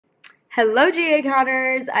Hello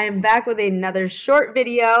G-Acconners! I am back with another short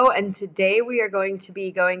video, and today we are going to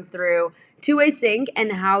be going through two-way sync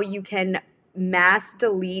and how you can mass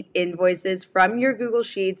delete invoices from your Google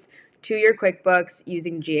Sheets to your QuickBooks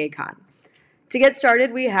using G-Accon. To get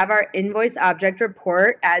started, we have our invoice object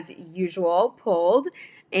report as usual pulled,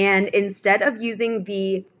 and instead of using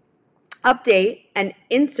the update and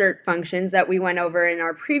insert functions that we went over in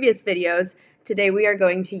our previous videos, today we are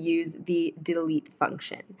going to use the delete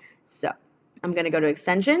function. So I'm going to go to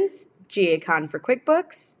extensions, G-Accon for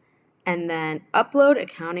QuickBooks, and then upload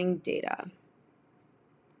accounting data.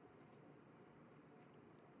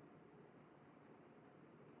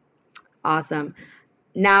 Awesome.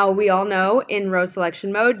 Now we all know in row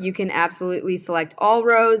selection mode, you can absolutely select all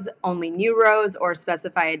rows, only new rows, or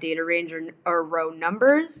specify a data range or row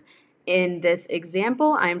numbers. In this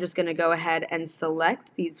example, I'm just going to go ahead and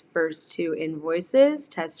select these first two invoices,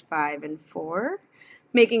 test 5 and 4,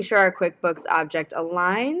 making sure our QuickBooks object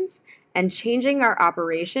aligns and changing our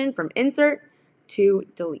operation from insert to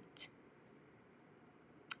delete.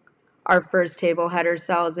 Our first table header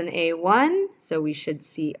cell is in A1, so we should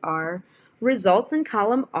see our results in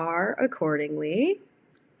column R accordingly.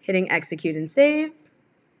 Hitting execute and save.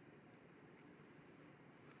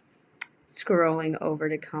 Scrolling over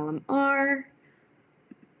to column R.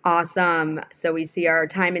 Awesome. So we see our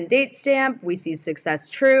time and date stamp. We see success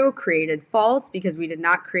true, created false because we did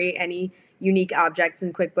not create any unique objects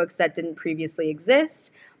in QuickBooks that didn't previously exist,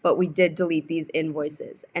 but we did delete these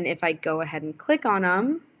invoices. And if I go ahead and click on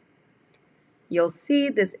them, you'll see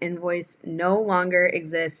this invoice no longer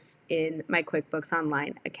exists in my QuickBooks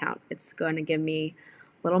Online account. It's going to give me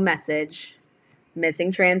a little message,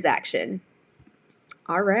 missing transaction.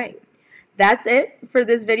 All right. That's it for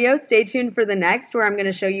this video. Stay tuned for the next where I'm going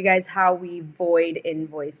to show you guys how we void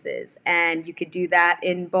invoices. And you could do that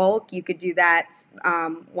in bulk. You could do that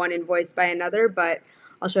one invoice by another, but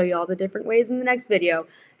I'll show you all the different ways in the next video.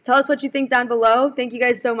 Tell us what you think down below. Thank you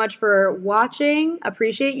guys so much for watching.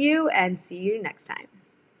 Appreciate you, and see you next time.